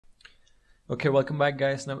Okay, welcome back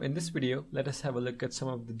guys. Now in this video, let us have a look at some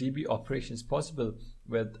of the DB operations possible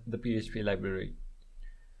with the PHP library.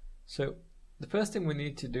 So the first thing we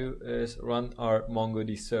need to do is run our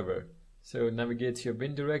MongoDB server. So navigate to your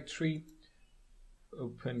bin directory,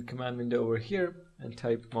 open command window over here and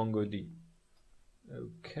type MongoDB.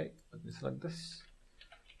 Okay, let me select this,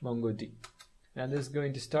 MongoDB. And this is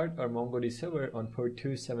going to start our MongoDB server on port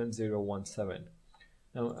 27017.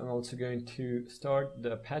 Now I'm also going to start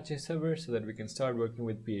the Apache server so that we can start working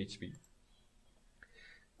with PHP.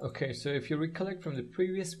 Okay, so if you recollect from the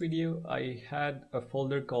previous video, I had a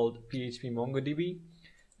folder called PHP MongoDB,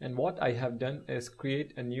 and what I have done is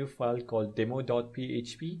create a new file called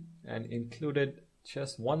demo.php and included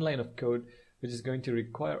just one line of code which is going to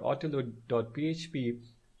require autoload.php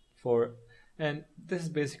for, and this is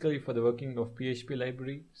basically for the working of PHP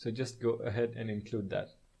library, so just go ahead and include that.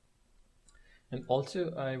 And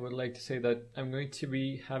also I would like to say that I'm going to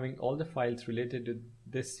be having all the files related to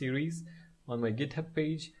this series on my GitHub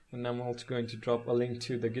page, and I'm also going to drop a link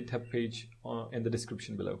to the GitHub page in the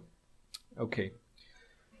description below. Okay,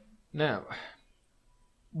 now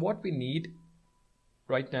what we need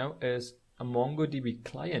right now is a MongoDB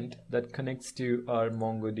client that connects to our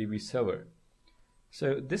MongoDB server.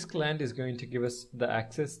 So this client is going to give us the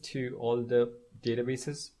access to all the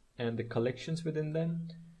databases and the collections within them.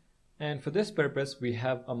 And for this purpose, we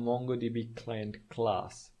have a MongoDB Client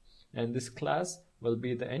class. And this class will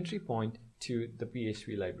be the entry point to the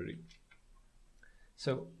PHP library.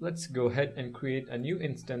 So let's go ahead and create a new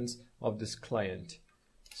instance of this client.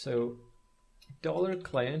 So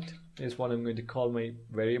 $client is what I'm going to call my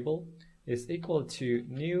variable, is equal to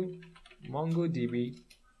new MongoDB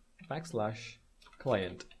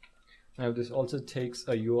 \client. Now this also takes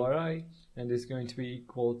a URI and is going to be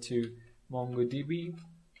equal to MongoDB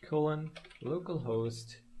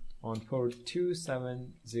localhost on port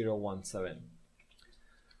 27017.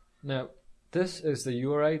 Now this is the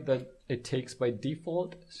URI that it takes by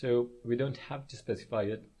default, so we don't have to specify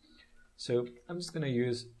it. So I'm just going to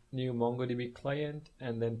use new MongoDB client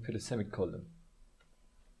and then put a semicolon.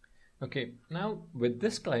 Okay, now with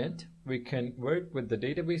this client we can work with the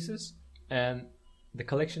databases and the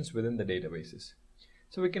collections within the databases.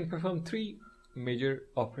 So we can perform three major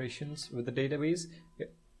operations with the database.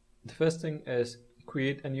 The first thing is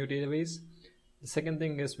create a new database. The second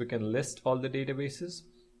thing is we can list all the databases,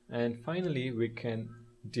 and finally we can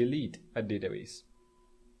delete a database.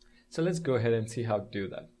 So let's go ahead and see how to do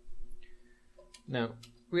that. Now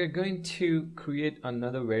we are going to create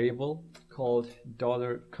another variable called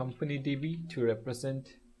 $CompanyDB to represent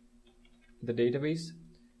the database.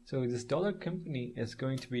 So this $company is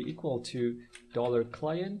going to be equal to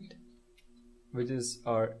 $client, which is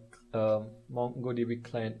our MongoDB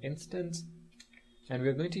client instance, and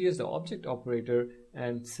we're going to use the object operator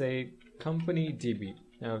and say company DB.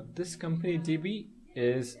 Now this company DB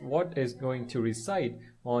is what is going to reside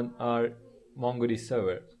on our MongoDB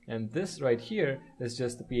server, and this right here is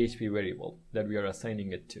just the PHP variable that we are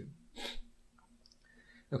assigning it to.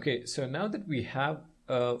 Okay, so now that we have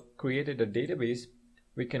created a database,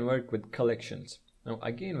 we can work with collections. Now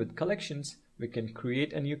again, with collections we can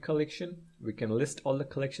create a new collection, we can list all the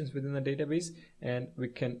collections within the database, and we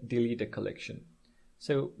can delete a collection.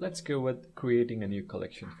 So let's go with creating a new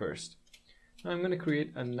collection first. Now I'm going to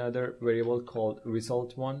create another variable called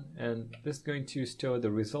result1, and this is going to store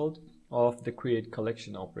the result of the create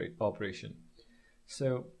collection operation.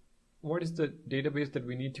 So what is the database that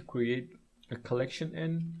we need to create a collection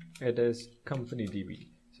in? It is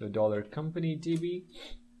CompanyDB. So $CompanyDB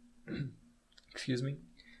excuse me.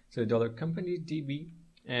 So $CompanyDB,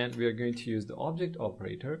 and we are going to use the object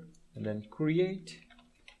operator and then create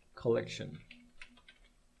collection.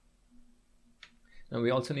 Now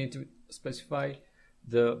we also need to specify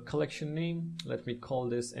the collection name. Let me call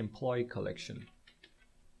this employee collection.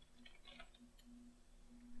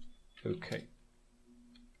 Okay.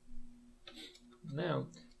 Now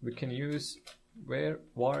we can use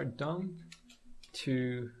var dump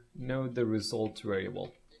to know the results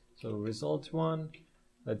variable. So result1,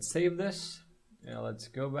 let's save this. Now let's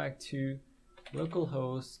go back to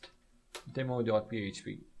localhost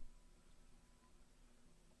demo.php.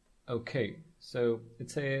 Okay, so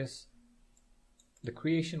it says the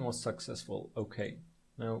creation was successful. Okay,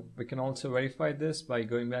 now we can also verify this by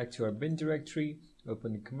going back to our bin directory,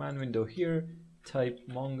 open the command window here, type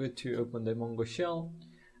mongo to open the Mongo shell,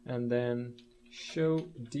 and then show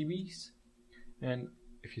DBs. And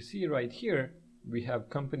if you see right here, we have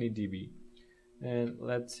CompanyDB, and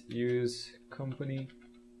let's use CompanyDB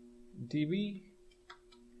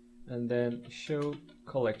and then show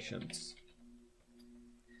collections.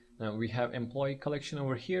 Now we have employee collection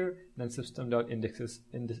over here, then system.indexes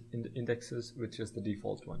indexes, which is the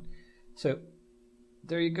default one. So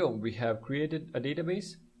there you go. We have created a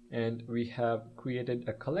database and we have created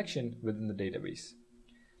a collection within the database.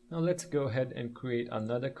 Now let's go ahead and create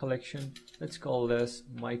another collection. Let's call this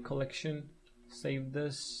my collection. Save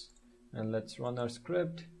this and let's run our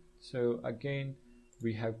script. So again,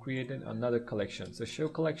 we have created another collection. So show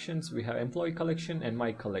collections, we have employee collection and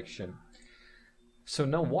my collection. So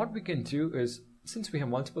now what we can do is, since we have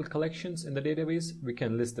multiple collections in the database, we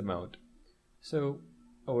can list them out. So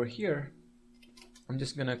over here, I'm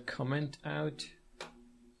just gonna comment out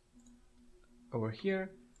over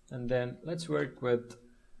here, and then let's work with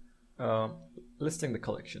listing the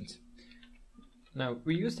collections. Now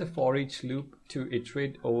we use the for each loop to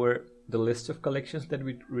iterate over the list of collections that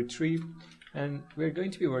we retrieve, and we're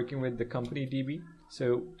going to be working with the company DB.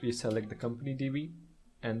 So we select the company DB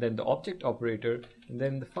and then the object operator, and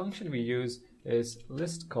then the function we use is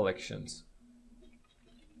list collections.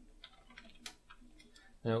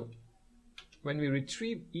 Now when we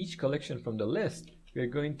retrieve each collection from the list, we are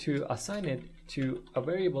going to assign it to a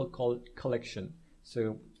variable called collection.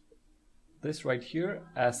 So this right here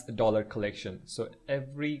as a $collection. So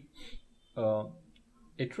every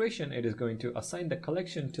iteration, it is going to assign the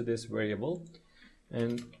collection to this variable,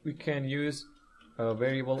 and we can use a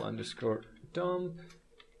variable underscore dump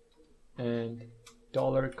and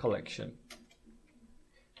 $collection.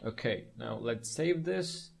 Okay, now let's save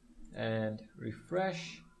this and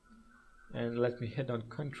refresh, and let me hit on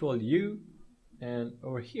Control U, and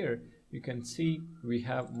over here you can see we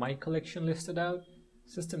have my collection listed out,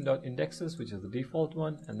 system.indexes, which is the default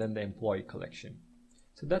one, and then the employee collection.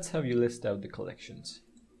 So that's how you list out the collections.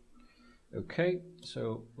 Okay,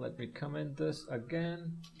 so let me comment this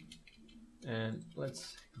again and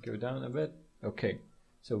let's go down a bit. Okay,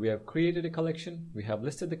 so we have created a collection, we have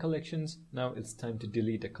listed the collections, now it's time to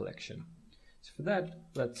delete a collection. So for that,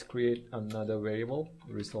 let's create another variable,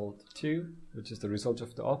 result2, which is the result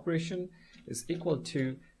of the operation, is equal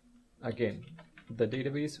to, again, the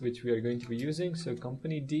database which we are going to be using, so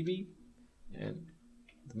company DB, and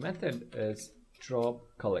the method is drop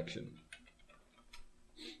collection.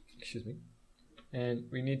 Excuse me. And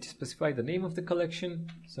we need to specify the name of the collection,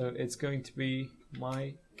 so it's going to be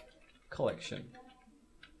my collection.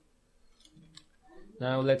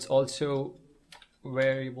 Now let's also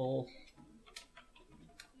variable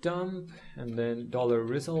dump and then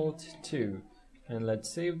 $result2, and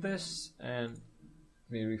let's save this and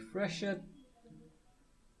we refresh it,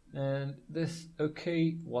 and this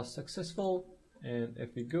okay was successful. And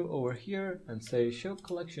if we go over here and say show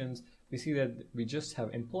collections, we see that we just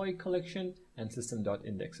have employee collection and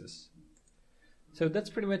system.indexes. So that's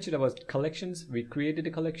pretty much it about collections. We created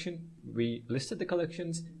a collection, we listed the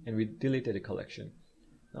collections, and we deleted a collection.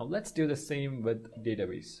 Now let's do the same with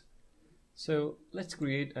database. So let's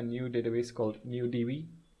create a new database called newDB,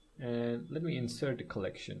 and let me insert a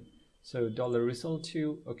collection. So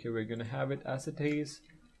 $result2, okay, we're gonna have it as it is,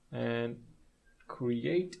 and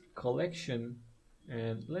create collection,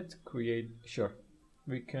 and let's create, sure,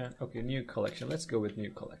 we can, okay, new collection, let's go with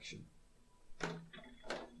new collection.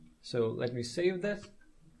 So let me save that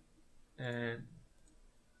and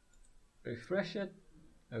refresh it.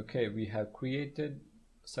 Okay, we have created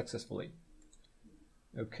successfully.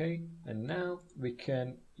 Okay, and now we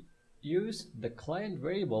can use the client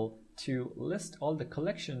variable to list all the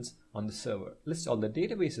collections on the server, list all the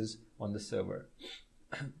databases on the server.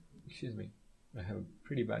 Excuse me, I have a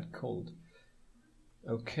pretty bad cold.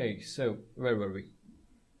 Okay, so where were we?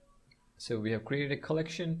 So we have created a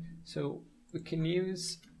collection, so we can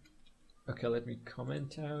use, okay, let me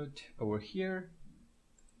comment out over here.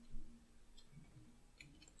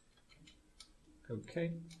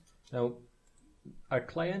 Okay, now our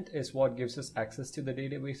client is what gives us access to the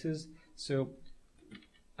databases. So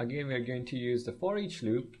again, we are going to use the for each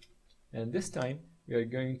loop, and this time we are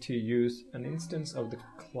going to use an instance of the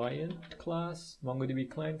client class, MongoDB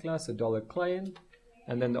Client class, a $client,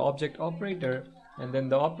 and then the object operator, and then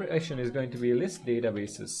the operation is going to be list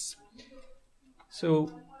databases.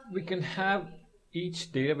 So we can have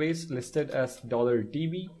each database listed as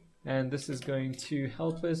 $db, and this is going to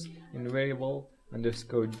help us in variable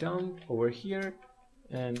underscore dump over here,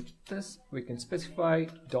 and this we can specify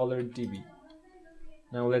 $db.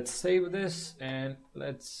 Now let's save this and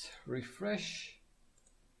let's refresh,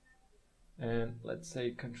 and let's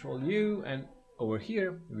say Control U, and over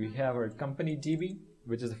here we have our company DB,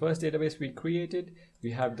 which is the first database we created.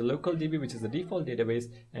 We have the local DB, which is the default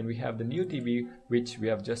database, and we have the new DB, which we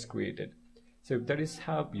have just created. So that is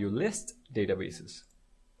how you list databases.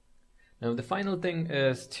 Now the final thing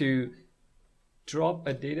is to drop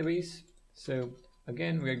a database. So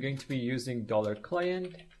again, we're going to be using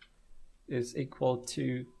 $client is equal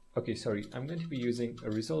to, okay, sorry, I'm going to be using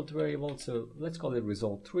a result variable. So let's call it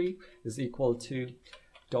result3 is equal to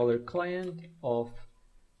 $client of,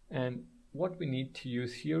 and what we need to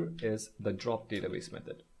use here is the drop database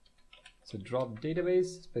method. So drop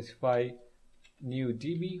database, specify new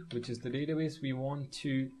DB, which is the database we want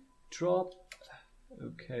to drop.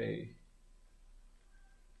 Okay.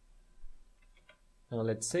 Now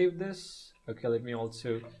let's save this. Okay, let me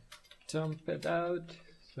also dump it out.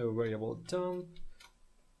 So variable dump.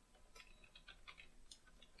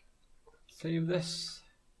 Save this.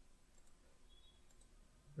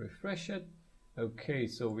 Refresh it. Okay,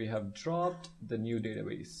 so we have dropped the new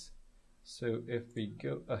database. So if we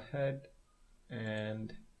go ahead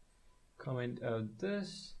and comment out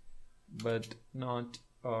this, but not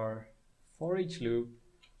our for each loop,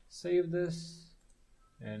 save this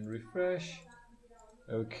and refresh.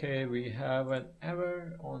 Okay, we have an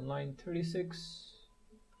error on line 36.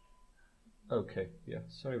 Okay, yeah,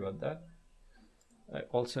 sorry about that. I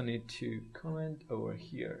also need to comment over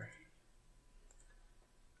here.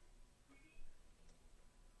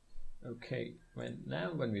 Okay,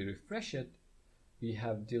 when we refresh it, we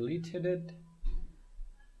have deleted it.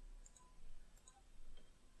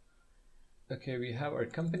 Okay, we have our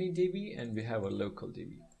company DB and we have our local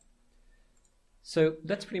DB. So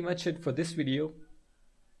that's pretty much it for this video.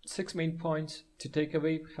 6 main points to take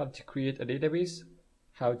away: how to create a database,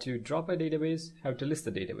 how to drop a database, how to list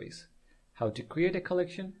a database, how to create a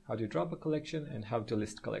collection, how to drop a collection, and how to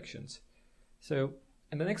list collections. So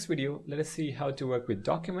in the next video, let us see how to work with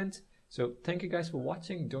documents. So thank you guys for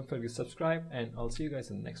watching. Don't forget to subscribe, and I'll see you guys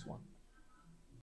in the next one.